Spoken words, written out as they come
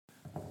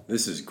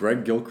This is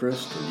Greg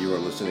Gilchrist, and you are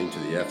listening to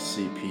the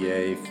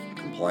FCPA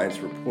Compliance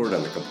Report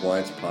on the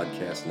Compliance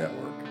Podcast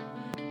Network.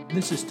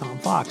 This is Tom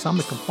Fox. I'm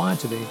the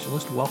Compliance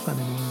Evangelist,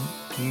 welcoming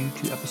you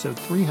to episode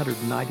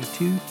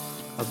 392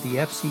 of the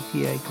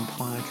FCPA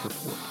Compliance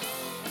Report.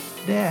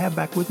 Today I have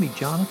back with me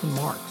Jonathan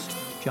Marks.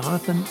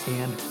 Jonathan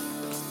and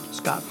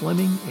Scott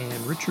Fleming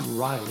and Richard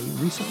Riley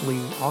recently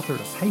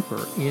authored a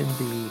paper in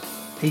the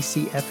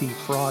ACFE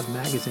Fraud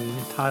magazine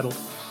entitled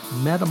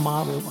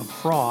Meta-Model of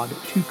Fraud,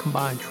 Two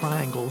Combined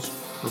Triangles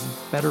for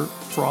Better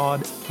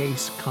Fraud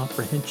Case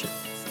Comprehension.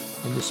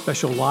 In this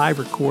special live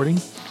recording,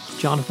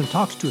 Jonathan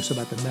talks to us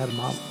about the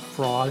meta-model of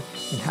fraud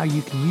and how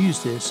you can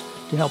use this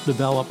to help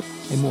develop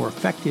a more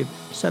effective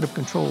set of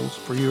controls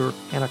for your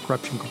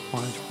anti-corruption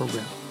compliance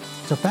program.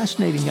 It's a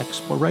fascinating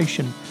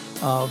exploration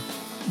of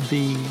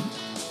the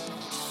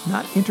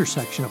not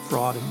intersection of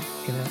fraud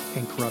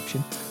and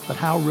corruption, but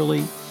how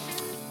really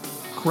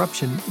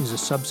corruption is a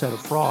subset of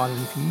fraud, and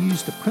if you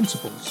use the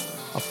principles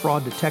of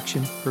fraud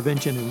detection,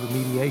 prevention, and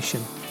remediation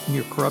in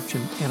your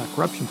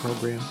anti-corruption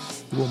program,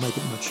 it will make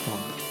it much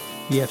stronger.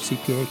 The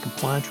FCPA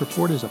Compliance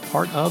Report is a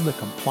part of the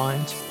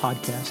Compliance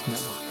Podcast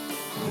Network.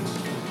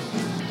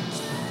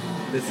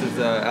 This is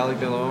Alec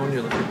DeLeon.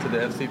 You're listening to the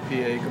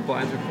FCPA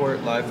Compliance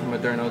Report live from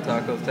Moderno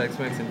Tacos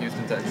Tex-Mex in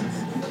Houston,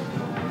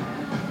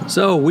 Texas.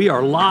 So we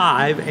are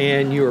live,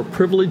 and you are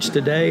privileged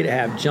today to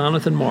have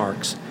Jonathan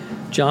Marks.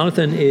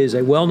 Jonathan is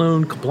a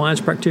well-known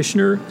compliance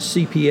practitioner,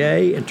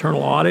 CPA,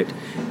 internal audit,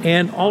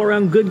 and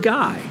all-around good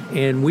guy.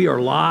 And we are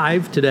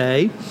live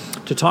today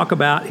to talk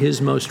about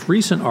his most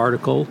recent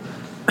article,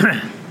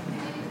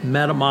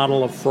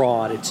 Meta-Model of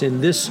Fraud. It's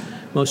in this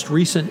most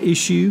recent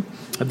issue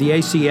of the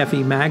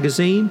ACFE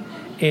magazine.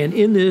 And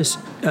in this,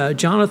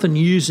 Jonathan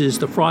uses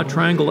the fraud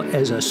triangle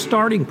as a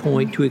starting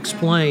point to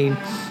explain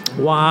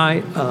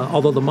why,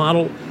 although the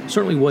model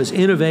certainly was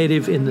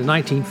innovative in the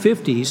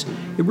 1950s,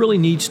 it really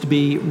needs to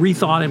be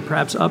rethought and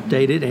perhaps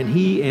updated, and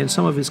he and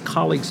some of his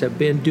colleagues have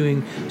been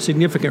doing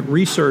significant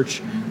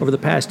research over the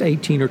past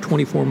 18 or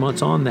 24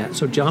 months on that.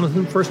 So,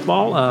 Jonathan, first of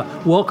all,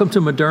 welcome to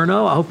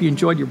Moderno. I hope you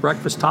enjoyed your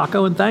breakfast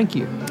taco, and thank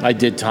you. I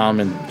did,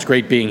 Tom, and it's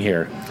great being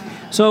here.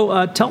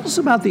 So tell us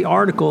about the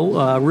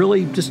article.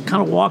 Really just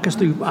kind of walk us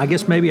through, I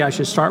guess maybe I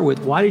should start with,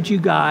 why did you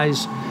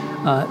guys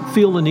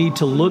feel the need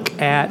to look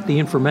at the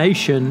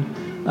information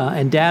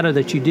and data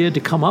that you did to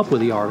come up with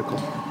the article?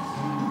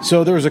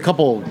 So there was a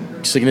couple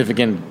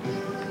significant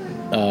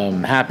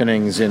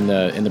happenings in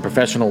the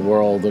professional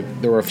world.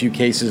 There were a few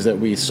cases that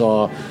we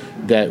saw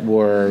that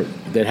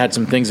had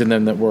some things in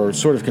them that were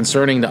sort of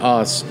concerning to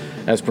us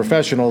as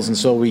professionals, and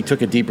so we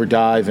took a deeper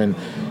dive. And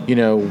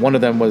one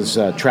of them was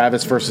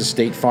Travis versus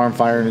State Farm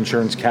Fire and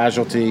Insurance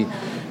Casualty.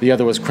 The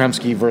other was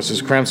Kremski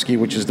versus Kremski,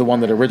 which is the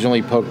one that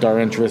originally poked our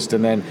interest,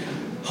 and then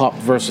Hupp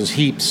versus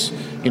Heaps.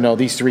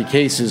 These three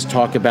cases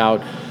talk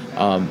about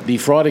the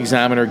fraud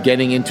examiner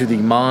getting into the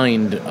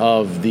mind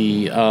of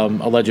the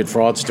alleged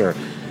fraudster.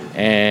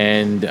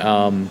 And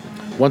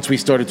once we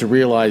started to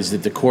realize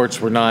that the courts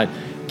were not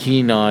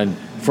keen on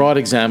fraud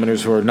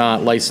examiners who are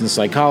not licensed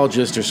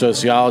psychologists or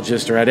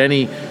sociologists or had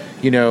any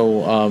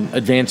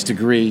advanced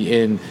degree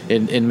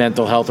in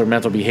mental health or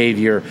mental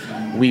behavior,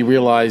 we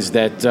realized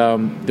that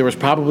there was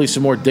probably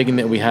some more digging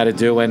that we had to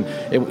do, and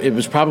it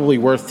was probably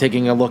worth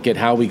taking a look at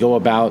how we go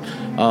about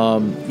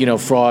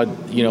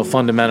fraud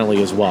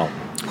fundamentally as well.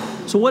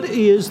 So what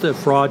is the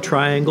fraud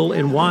triangle,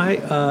 and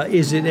why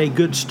is it a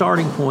good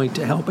starting point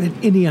to help in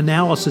any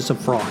analysis of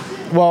fraud?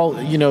 Well,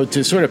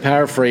 to sort of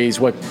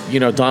paraphrase what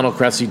Donald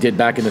Cressy did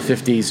back in the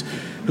 50s,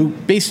 who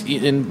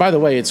basically, and by the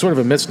way, it's sort of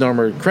a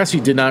misnomer. Cressy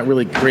did not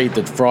really create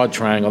the fraud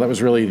triangle. That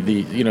was really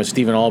the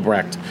Stephen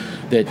Albrecht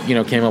that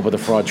came up with the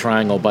fraud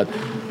triangle. But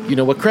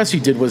what Cressy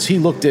did was he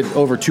looked at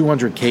over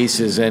 200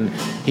 cases, and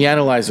he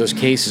analyzed those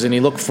cases, and he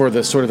looked for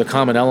the sort of the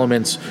common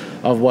elements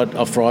of what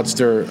a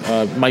fraudster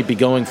might be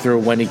going through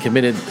when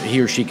he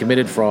or she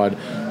committed fraud.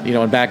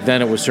 And back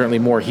then it was certainly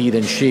more he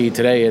than she.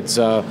 Today it's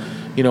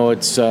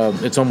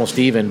it's almost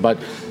even. But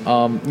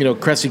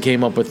Cressy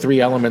came up with three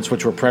elements,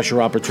 which were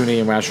pressure, opportunity,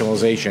 and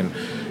rationalization.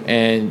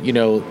 And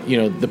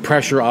the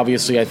pressure,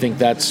 obviously, I think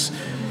that's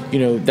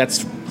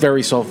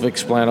very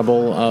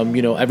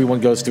self-explanable.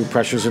 Everyone goes through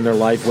pressures in their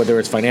life, whether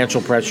it's financial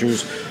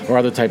pressures or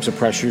other types of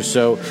pressures.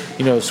 So,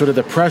 sort of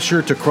the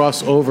pressure to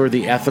cross over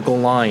the ethical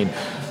line.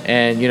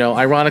 And,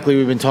 ironically,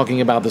 we've been talking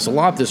about this a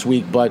lot this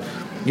week, but,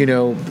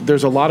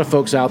 there's a lot of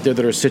folks out there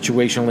that are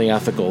situationally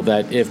ethical,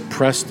 that if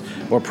pressed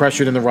or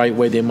pressured in the right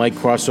way, they might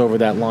cross over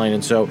that line.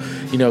 And so,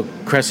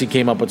 Cressy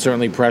came up with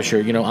certainly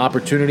pressure.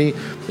 Opportunity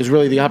is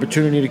really the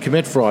opportunity to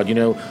commit fraud.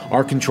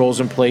 Are controls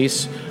in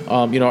place?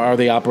 Are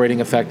they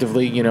operating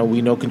effectively?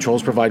 We know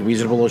controls provide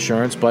reasonable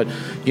assurance, but,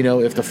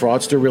 if the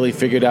fraudster really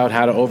figured out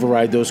how to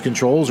override those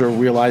controls or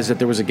realized that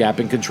there was a gap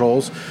in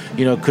controls,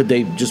 could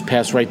they just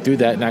pass right through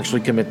that and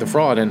actually commit the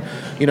fraud? And,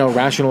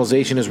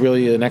 rationalization is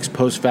really an ex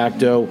post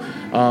facto,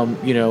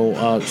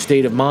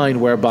 state of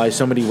mind whereby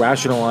somebody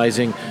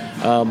rationalizing,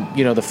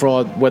 the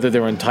fraud, whether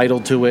they're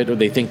entitled to it or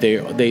they think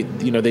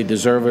they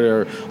deserve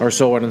it or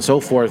so on and so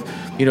forth.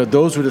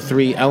 Those were the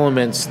three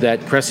elements that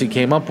Cressy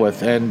came up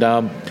with. And,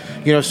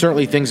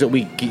 certainly things that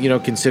we,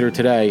 consider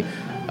today.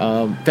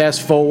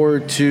 Fast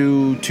forward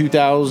to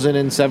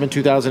 2007,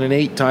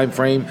 2008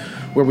 timeframe,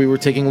 where we were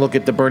taking a look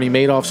at the Bernie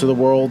Madoffs of the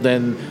world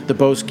and the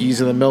Boskis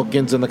and the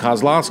Milkins and the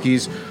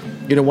Kozlowskis.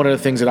 One of the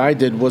things that I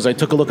did was I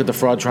took a look at the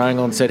fraud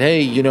triangle and said,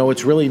 hey,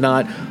 it's really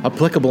not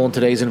applicable in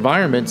today's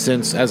environment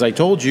since, as I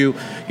told you,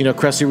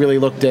 Cressy really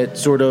looked at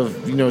sort of,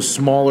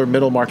 smaller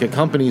middle market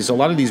companies. A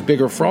lot of these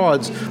bigger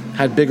frauds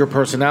had bigger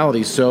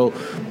personalities. So,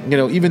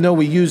 even though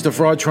we used the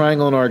fraud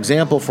triangle in our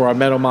example for our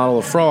meta model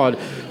of fraud,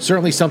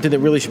 certainly something that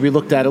really should be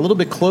looked at a little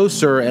bit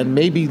closer, and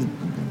maybe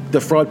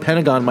the fraud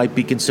pentagon might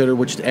be considered,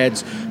 which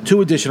adds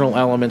two additional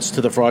elements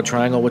to the fraud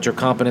triangle, which are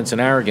competence and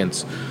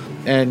arrogance.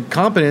 And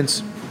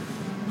competence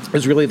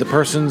is really the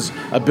person's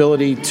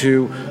ability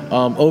to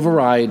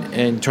override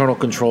internal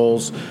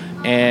controls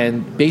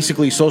and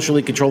basically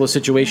socially control the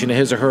situation to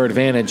his or her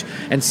advantage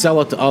and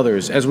sell it to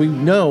others. As we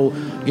know,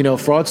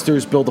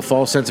 fraudsters build a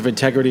false sense of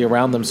integrity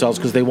around themselves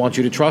because they want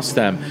you to trust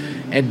them.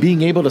 And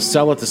being able to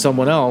sell it to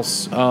someone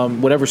else,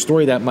 whatever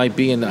story that might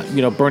be, and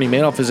Bernie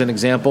Madoff is an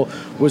example,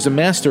 was a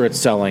master at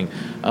selling.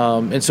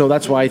 And so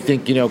that's why I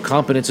think,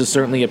 competence is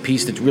certainly a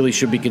piece that really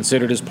should be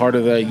considered as part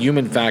of the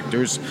human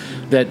factors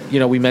that,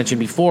 we mentioned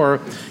before.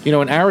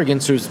 And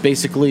arrogance is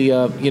basically,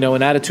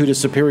 an attitude of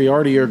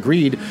superiority or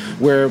greed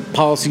where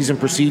policies and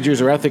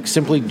procedures or ethics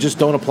simply just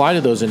don't apply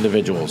to those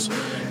individuals.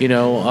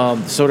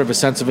 Sort of a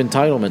sense of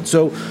entitlement.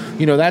 So,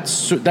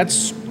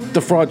 that's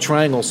the fraud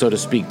triangle, so to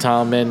speak,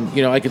 Tom. And,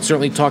 I could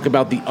certainly talk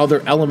about the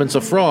other elements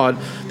of fraud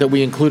that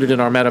we included in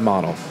our meta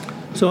model.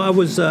 So I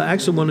was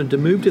actually wanted to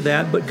move to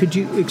that, but could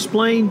you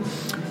explain,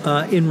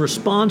 in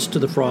response to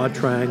the fraud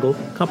triangle,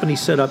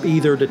 companies set up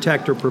either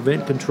detect or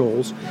prevent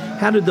controls.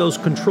 How did those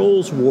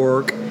controls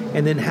work?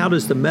 And then how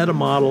does the meta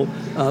model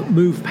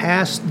move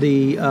past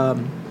the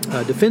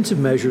defensive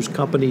measures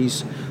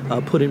companies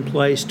put in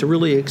place to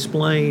really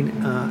explain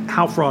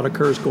how fraud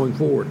occurs going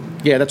forward?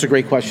 Yeah, that's a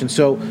great question.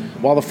 So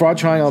while the fraud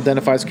triangle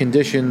identifies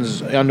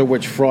conditions under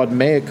which fraud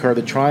may occur,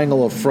 the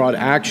triangle of fraud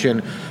action,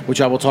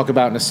 which I will talk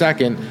about in a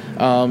second,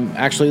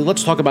 actually,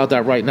 let's talk about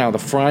that right now. The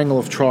triangle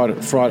of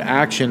fraud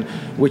action,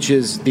 which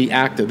is the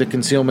act, the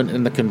concealment,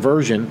 and the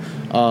conversion,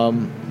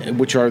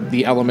 which are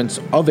the elements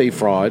of a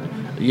fraud,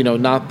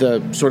 not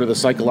the sort of the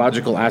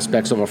psychological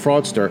aspects of a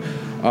fraudster,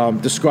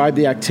 describe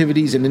the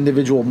activities an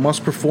individual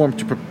must perform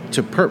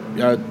to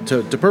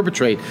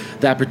perpetrate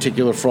that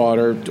particular fraud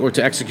or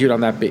to execute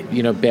on that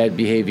bad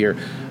behavior.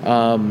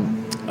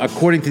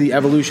 According to the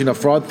evolution of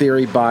fraud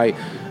theory by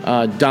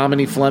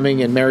Dominique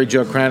Fleming and Mary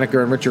Jo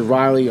Kranecker and Richard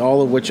Riley,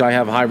 all of which I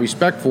have high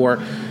respect for,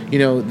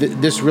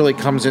 this really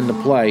comes into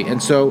play.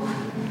 And so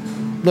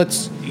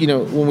let's,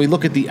 when we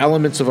look at the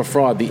elements of a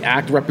fraud, the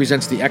act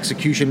represents the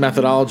execution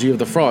methodology of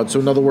the fraud. So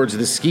in other words,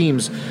 the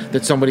schemes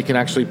that somebody can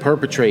actually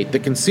perpetrate. The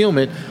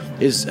concealment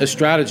is a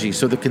strategy.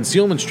 So the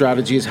concealment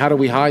strategy is how do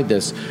we hide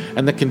this?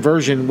 And the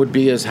conversion would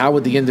be as how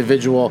would the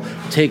individual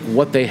take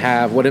what they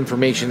have, what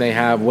information they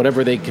have,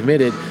 whatever they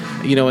committed,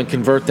 and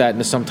convert that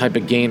into some type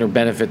of gain or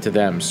benefit to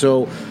them.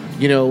 So,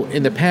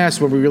 in the past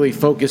when we really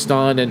focused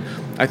on, and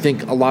I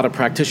think a lot of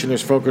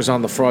practitioners focus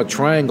on the fraud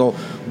triangle,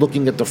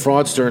 looking at the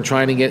fraudster and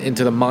trying to get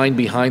into the mind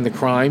behind the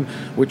crime,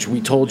 which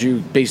we told you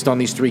based on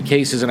these three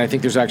cases, and I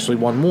think there's actually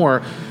one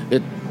more,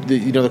 that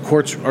the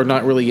courts are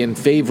not really in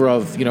favor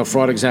of,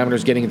 fraud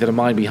examiners getting into the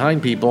mind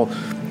behind people.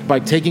 By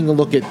taking a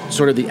look at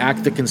sort of the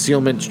act, the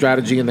concealment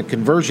strategy, and the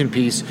conversion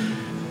piece,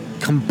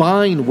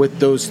 combined with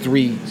those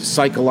three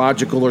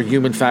psychological or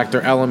human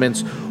factor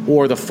elements,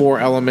 or the four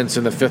elements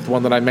in the fifth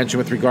one that I mentioned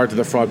with regard to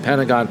the fraud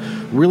pentagon,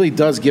 really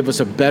does give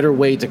us a better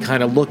way to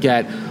kind of look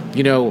at,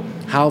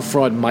 how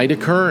fraud might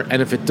occur,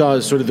 and if it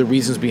does, sort of the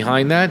reasons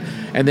behind that.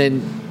 And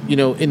then,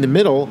 in the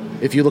middle,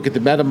 if you look at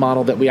the meta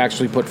model that we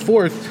actually put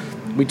forth,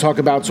 we talk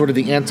about sort of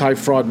the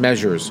anti-fraud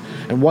measures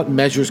and what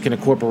measures can a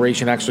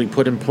corporation actually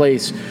put in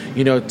place,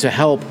 to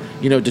help,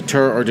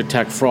 deter or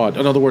detect fraud.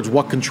 In other words,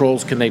 what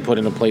controls can they put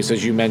into place,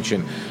 as you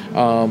mentioned?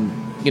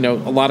 A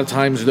lot of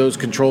times those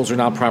controls are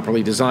not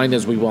properly designed,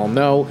 as we well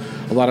know.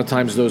 A lot of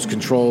times those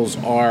controls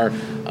are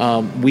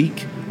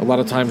weak. A lot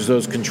of times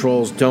those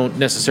controls don't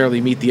necessarily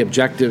meet the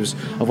objectives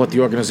of what the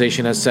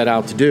organization has set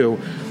out to do.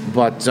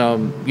 But,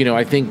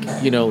 I think,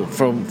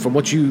 from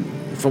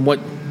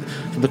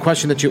the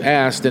question that you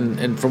asked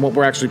and from what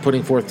we're actually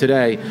putting forth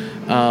today,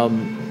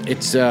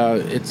 it's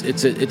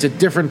a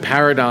different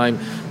paradigm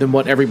than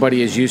what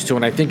everybody is used to.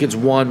 And I think it's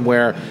one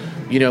where,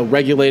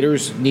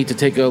 regulators need to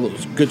take a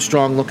good,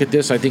 strong look at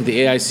this. I think the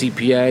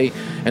AICPA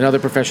and other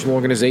professional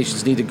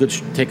organizations need to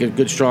take a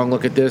good, strong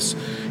look at this.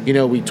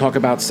 We talk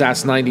about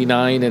SAS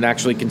 99 and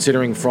actually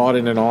considering fraud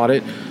in an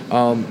audit.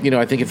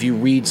 I think if you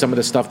read some of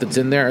the stuff that's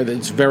in there,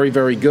 it's very,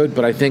 very good.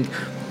 But I think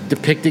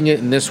depicting it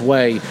in this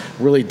way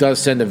really does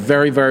send a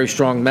very, very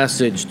strong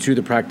message to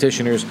the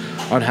practitioners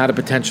on how to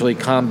potentially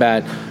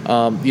combat,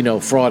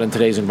 fraud in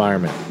today's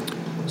environment.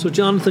 So,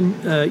 Jonathan,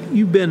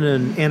 you've been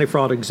an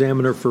anti-fraud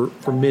examiner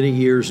for many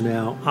years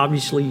now.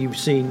 Obviously, you've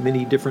seen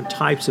many different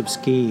types of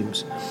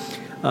schemes.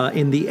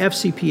 In the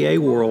FCPA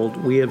world,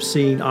 we have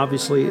seen,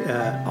 obviously,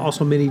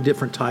 also many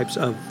different types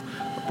of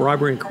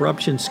bribery and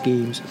corruption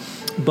schemes.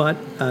 But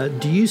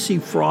do you see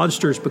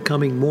fraudsters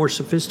becoming more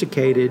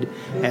sophisticated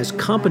as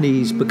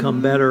companies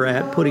become better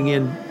at putting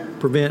in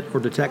prevent or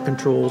detect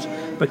controls?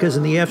 Because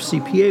in the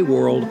FCPA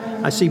world,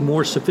 I see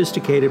more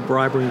sophisticated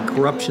bribery and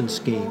corruption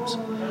schemes.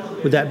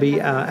 Would that be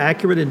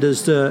accurate? And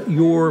does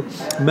your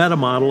meta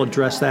model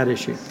address that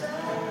issue?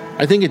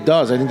 I think it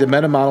does. I think the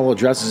meta model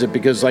addresses it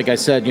because, like I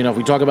said, if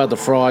we talk about the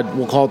fraud,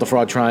 we'll call it the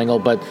fraud triangle.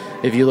 But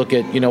if you look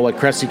at, what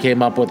Cressy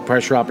came up with,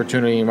 pressure,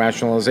 opportunity, and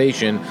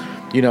rationalization,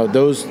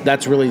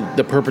 that's really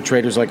the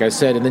perpetrators, like I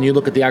said. And then you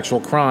look at the actual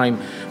crime,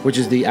 which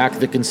is the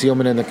act, the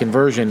concealment, and the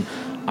conversion.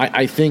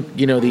 I think,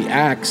 the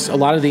acts, a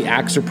lot of the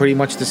acts are pretty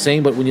much the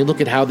same, but when you look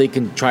at how they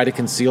can try to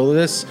conceal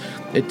this,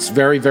 it's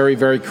very, very,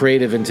 very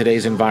creative in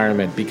today's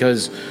environment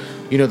because,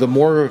 the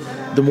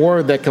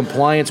more that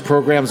compliance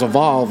programs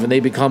evolve and they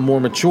become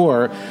more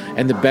mature,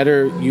 and the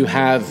better you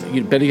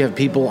have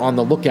people on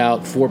the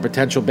lookout for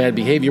potential bad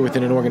behavior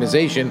within an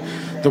organization,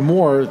 the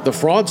more the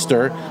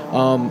fraudster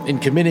in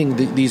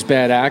committing these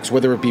bad acts,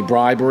 whether it be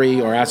bribery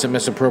or asset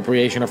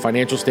misappropriation or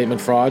financial statement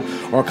fraud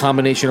or a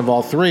combination of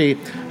all three,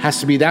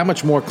 has to be that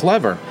much more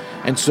clever.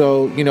 And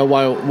so,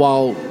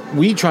 while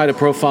we try to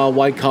profile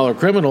white-collar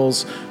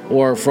criminals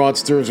or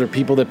fraudsters or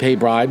people that pay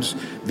bribes,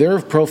 they're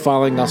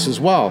profiling us as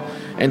well.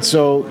 And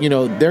so,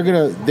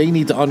 they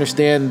need to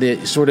understand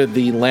the sort of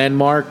the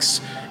landmarks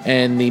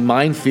and the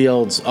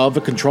minefields of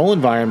a control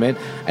environment,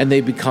 and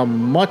they become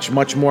much,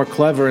 much more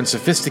clever and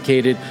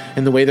sophisticated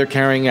in the way they're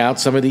carrying out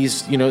some of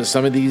these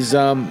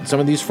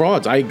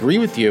frauds. I agree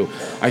with you.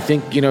 I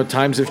think,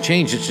 times have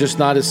changed. It's just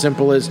not as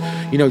simple as,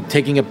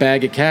 taking a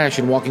bag of cash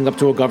and walking up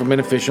to a government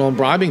official and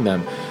bribing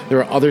them. There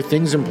are other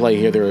things in play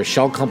here. There are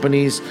shell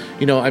companies.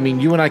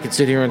 You and I could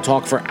sit here and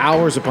talk for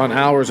hours upon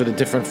hours of the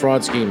different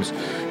fraud schemes,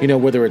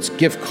 whether it's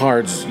gift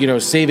cards,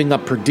 saving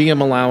up per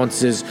diem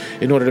allowances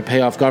in order to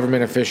pay off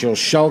government officials,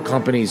 shell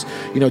companies,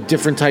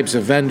 different types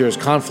of vendors,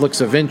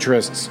 conflicts of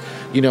interests,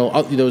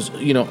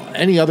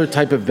 any other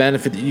type of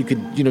benefit that you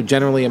could,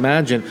 generally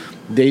imagine.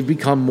 They've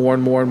become more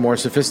and more and more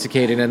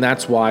sophisticated, and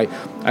that's why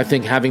I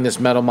think having this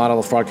meta model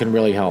of fraud can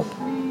really help.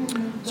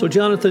 So,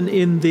 Jonathan,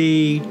 in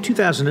the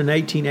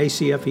 2018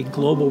 ACFE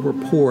Global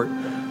Report,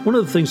 one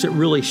of the things that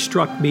really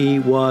struck me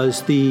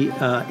was the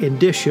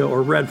indicia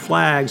or red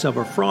flags of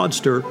a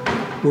fraudster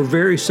were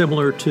very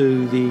similar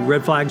to the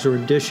red flags or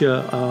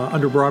indicia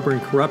under bribery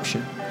and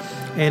corruption.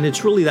 And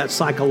it's really that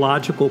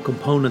psychological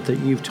component that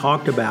you've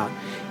talked about.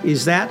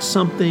 Is that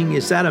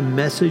a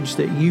message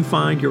that you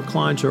find your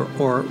clients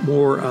are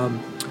more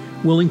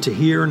willing to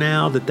hear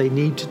now, that they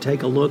need to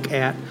take a look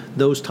at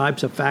those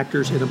types of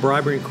factors in the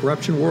bribery and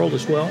corruption world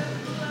as well?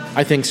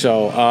 I think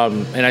so.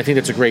 And I think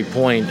that's a great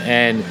point.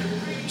 And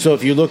so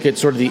if you look at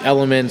sort of the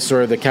elements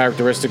or the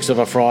characteristics of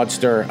a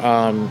fraudster,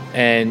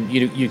 and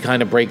you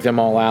kind of break them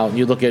all out, and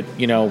you look at,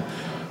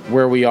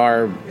 where we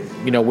are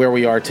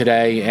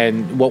today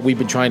and what we've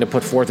been trying to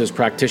put forth as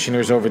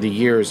practitioners over the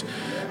years.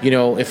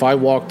 If I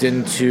walked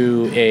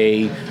into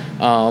a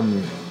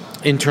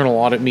internal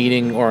audit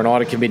meeting or an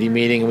audit committee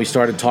meeting and we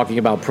started talking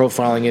about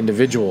profiling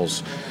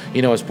individuals,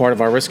 as part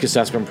of our risk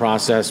assessment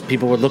process,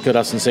 people would look at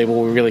us and say,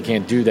 well, we really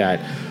can't do that.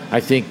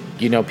 I think,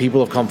 people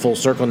have come full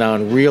circle now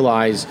and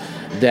realize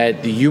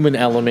that the human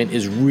element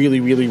is really,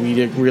 really,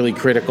 really, really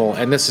critical.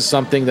 And this is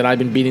something that I've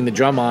been beating the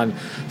drum on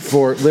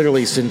for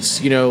literally since,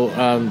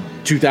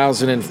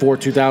 2004,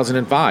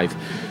 2005.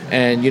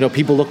 And,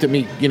 people looked at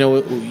me,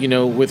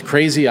 with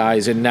crazy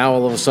eyes, and now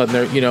all of a sudden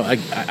they're,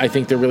 I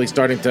think they're really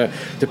starting to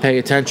pay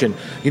attention.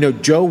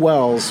 Joe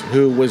Wells,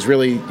 who was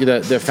really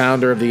the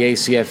founder of the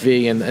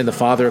ACFE and the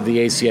father of the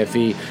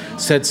ACFE,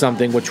 said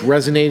something which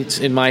resonates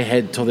in my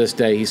head till this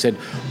day. He said,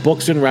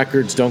 books and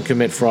records don't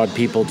commit fraud,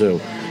 people do.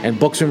 And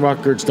books and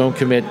records don't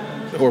commit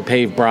or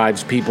pay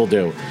bribes, people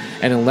do.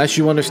 And unless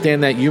you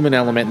understand that human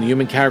element and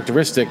human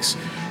characteristics,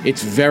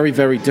 it's very,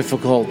 very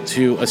difficult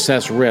to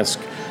assess risk.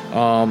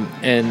 I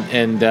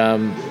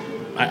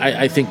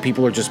think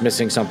people are just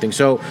missing something.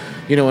 So,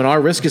 in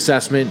our risk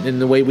assessment and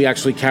the way we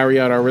actually carry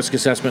out our risk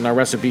assessment and our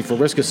recipe for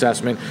risk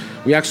assessment,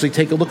 we actually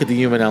take a look at the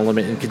human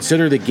element and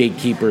consider the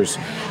gatekeepers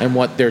and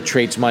what their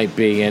traits might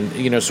be, and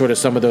sort of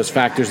some of those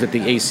factors that the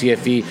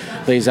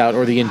ACFE lays out,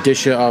 or the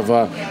indicia of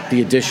a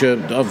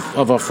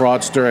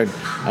fraudster, and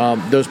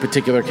those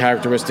particular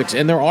characteristics.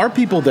 And there are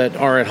people that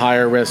are at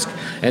higher risk,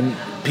 and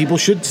people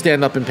should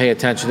stand up and pay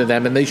attention to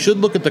them, and they should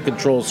look at the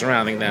controls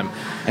surrounding them,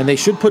 and they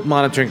should put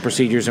monitoring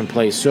procedures in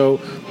place.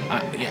 So,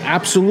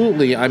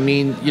 absolutely. I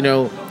mean,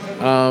 the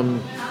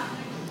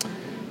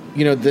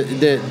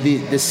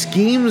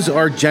schemes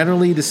are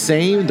generally the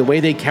same. The way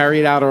they carry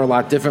it out are a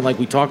lot different, like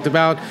we talked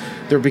about.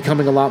 They're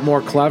becoming a lot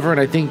more clever, and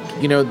I think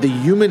the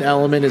human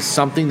element is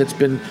something that's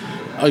been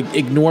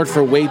ignored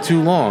for way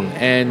too long.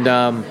 And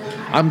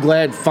I'm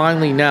glad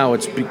finally now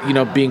it's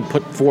being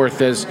put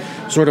forth as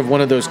sort of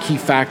one of those key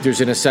factors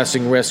in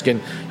assessing risk,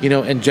 and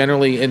and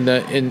generally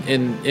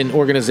in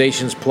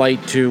organizations'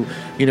 plight to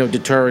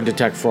deter and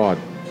detect fraud.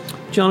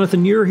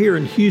 Jonathan, you're here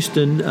in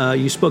Houston.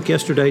 You spoke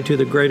yesterday to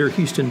the Greater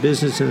Houston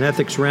Business and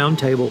Ethics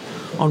Roundtable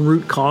on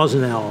root cause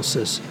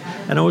analysis.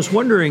 And I was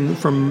wondering,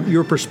 from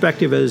your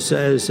perspective as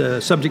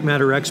a subject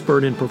matter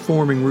expert in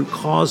performing root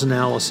cause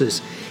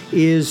analysis,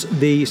 is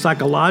the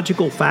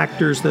psychological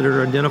factors that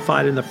are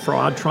identified in the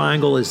fraud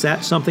triangle, is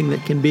that something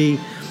that can be,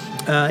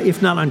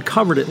 if not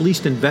uncovered, at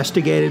least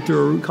investigated through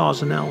a root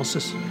cause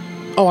analysis?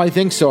 Oh, I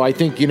think so. I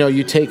think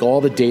you take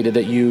all the data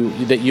that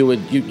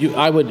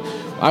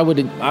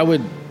I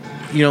would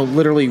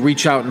literally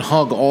reach out and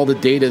hug all the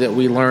data that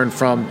we learned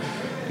from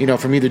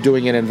either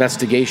doing an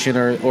investigation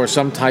or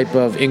some type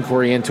of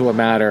inquiry into a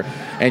matter,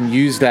 and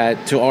use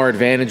that to our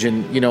advantage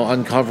in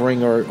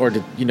uncovering or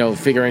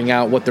figuring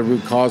out what the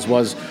root cause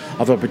was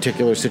of a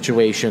particular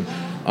situation.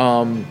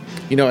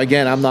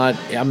 Again, I'm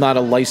not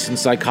a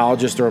licensed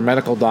psychologist or a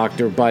medical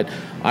doctor, but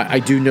I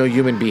do know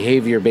human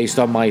behavior based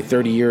on my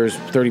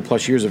 30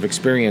 plus years of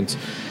experience.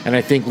 And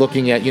I think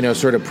looking at,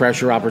 sort of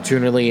pressure,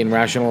 opportunity, and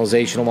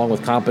rationalization, along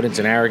with competence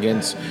and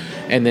arrogance,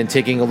 and then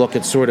taking a look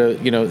at sort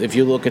of, if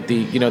you look at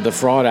the, the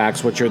fraud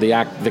acts, which are the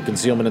act, the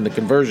concealment, and the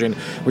conversion,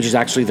 which is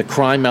actually the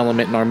crime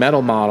element in our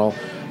META model.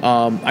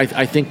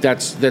 I think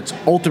that's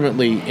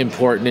ultimately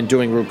important in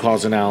doing root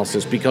cause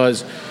analysis,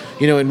 because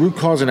in root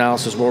cause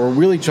analysis, what we're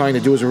really trying to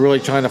do is we're really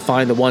trying to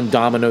find the one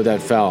domino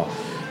that fell.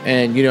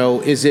 And,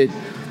 is it,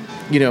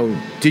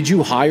 did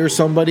you hire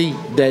somebody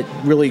that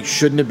really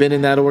shouldn't have been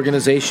in that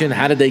organization?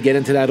 How did they get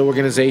into that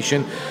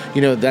organization?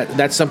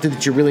 That's something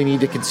that you really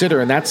need to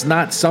consider. And that's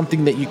not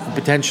something that you can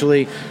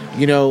potentially,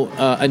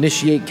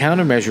 initiate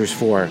countermeasures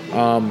for.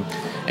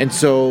 And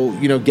so,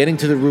 getting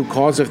to the root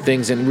cause of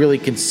things and really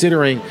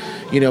considering,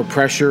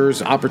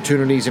 pressures,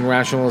 opportunities, and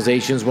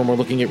rationalizations when we're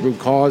looking at root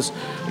cause,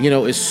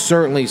 is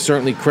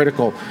certainly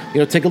critical.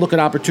 Take a look at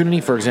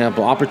opportunity, for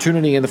example.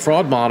 Opportunity in the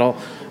fraud model,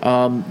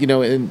 from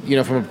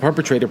a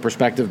perpetrator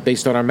perspective,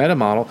 based on our META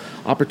model,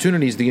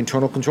 opportunities, the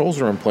internal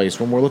controls are in place.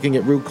 When we're looking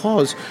at root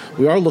cause,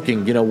 we are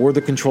looking, were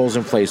the controls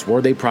in place?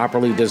 Were they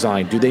properly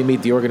designed? Do they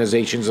meet the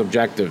organization's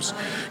objectives?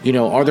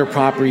 Are there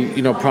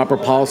proper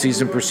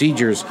policies and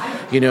procedures,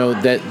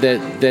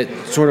 that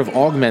sort of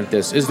augment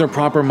this? Is there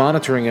proper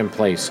monitoring in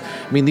place?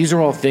 I mean, these are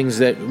all things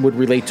that would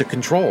relate to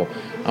control.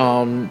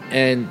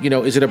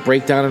 Is it a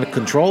breakdown in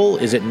control?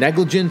 Is it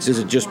negligence? Is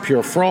it just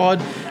pure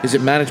fraud? Is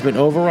it management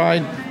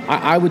override?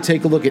 I would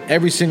take a look at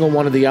every single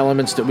one of the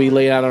elements that we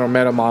lay out in our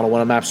META model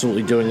when I'm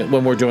absolutely doing it,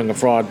 when we're doing a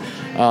fraud,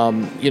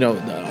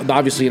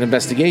 obviously an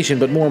investigation,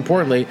 but more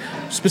importantly,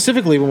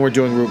 specifically when we're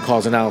doing root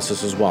cause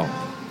analysis as well.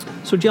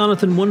 So,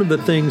 Jonathan, one of the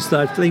things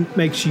that I think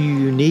makes you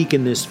unique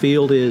in this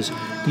field is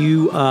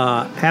you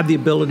have the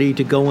ability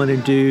to go in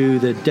and do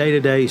the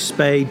day-to-day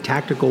spade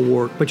tactical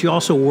work, but you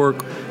also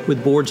work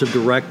with boards of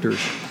directors.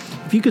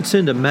 If you could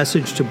send a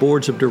message to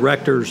boards of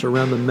directors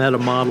around the META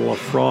model of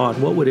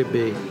fraud, what would it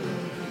be?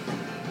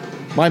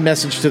 My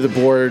message to the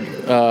board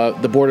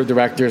of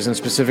directors, and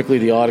specifically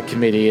the audit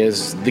committee,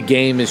 is the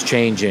game is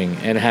changing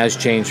and has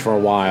changed for a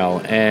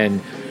while,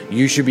 and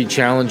you should be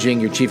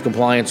challenging your chief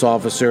compliance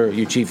officer,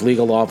 your chief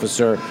legal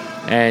officer,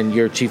 and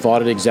your chief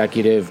audit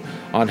executive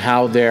on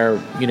how they're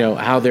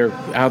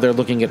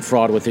looking at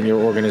fraud within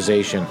your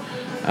organization.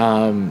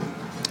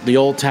 The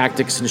old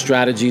tactics and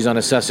strategies on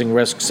assessing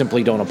risk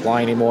simply don't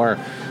apply anymore.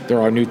 There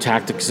are new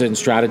tactics and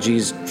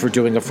strategies for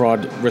doing a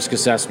fraud risk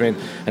assessment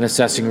and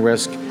assessing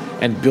risk,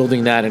 and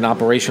building that and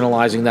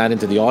operationalizing that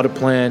into the audit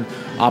plan,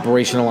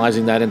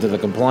 operationalizing that into the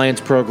compliance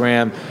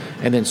program.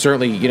 And then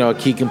certainly, a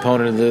key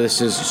component of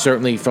this is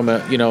certainly from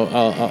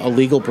a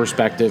legal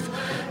perspective,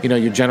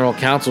 your general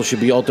counsel should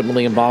be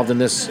ultimately involved in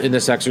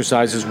this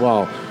exercise as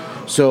well.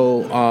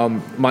 So,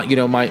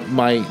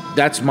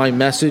 that's my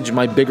message.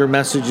 My bigger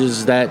message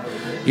is that,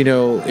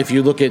 if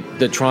you look at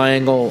the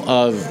triangle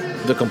of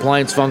the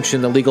compliance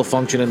function, the legal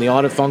function, and the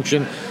audit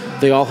function,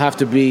 they all have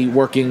to be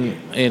working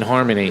in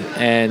harmony.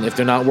 And if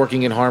they're not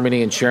working in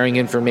harmony and sharing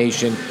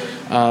information,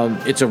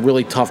 it's a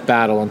really tough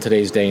battle in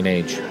today's day and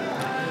age.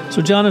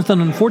 So,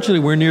 Jonathan, unfortunately,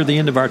 we're near the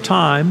end of our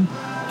time,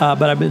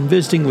 but I've been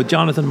visiting with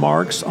Jonathan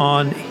Marks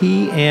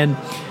he and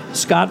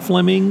Scott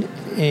Fleming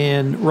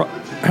and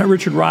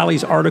Richard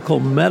Riley's article,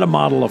 Meta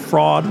Model of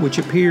Fraud, which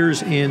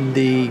appears in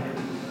the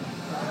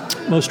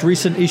most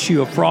recent issue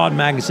of Fraud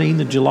magazine,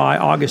 the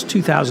July-August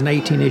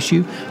 2018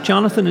 issue.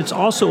 Jonathan, it's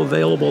also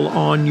available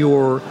on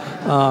your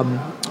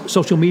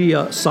social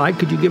media site.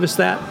 Could you give us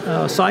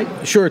that site?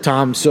 Sure,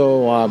 Tom.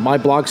 So my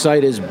blog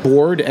site is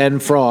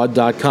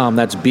boardandfraud.com.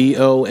 That's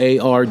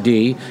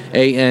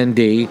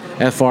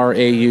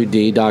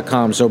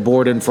BOARDANDFRAUD.com. So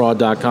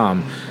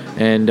boardandfraud.com.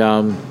 And,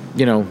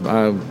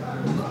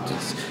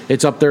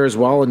 it's up there as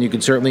well, and you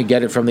can certainly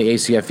get it from the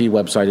ACFE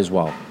website as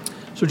well.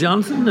 So,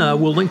 Jonathan,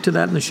 we'll link to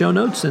that in the show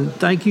notes. And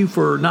thank you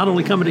for not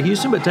only coming to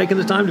Houston, but taking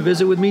the time to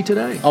visit with me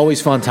today.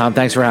 Always fun, Tom.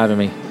 Thanks for having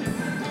me.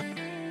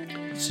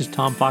 This is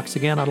Tom Fox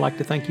again. I'd like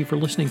to thank you for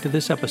listening to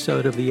this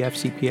episode of the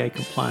FCPA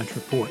Compliance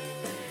Report.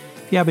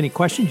 If you have any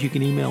questions, you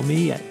can email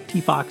me at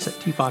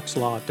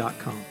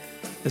tfox@tfoxlaw.com.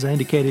 As I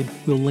indicated,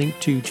 we'll link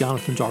to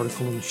Jonathan's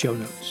article in the show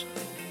notes.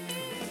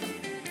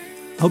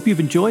 I hope you've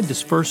enjoyed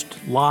this first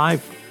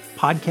live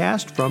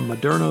podcast from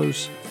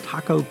Moderno's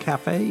Taco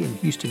Cafe in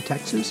Houston,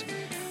 Texas.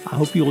 I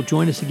hope you'll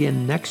join us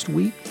again next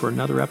week for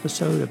another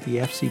episode of the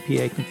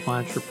FCPA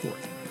Compliance Report.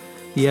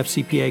 The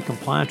FCPA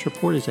Compliance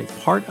Report is a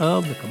part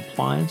of the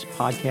Compliance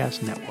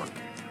Podcast Network.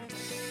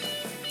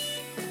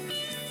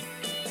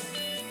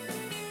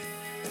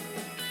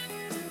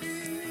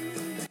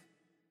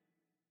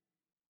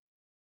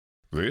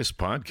 This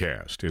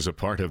podcast is a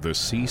part of the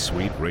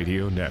C-Suite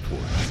Radio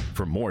Network.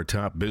 For more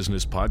top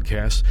business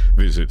podcasts,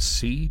 visit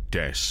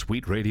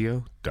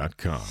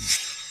c-suiteradio.com.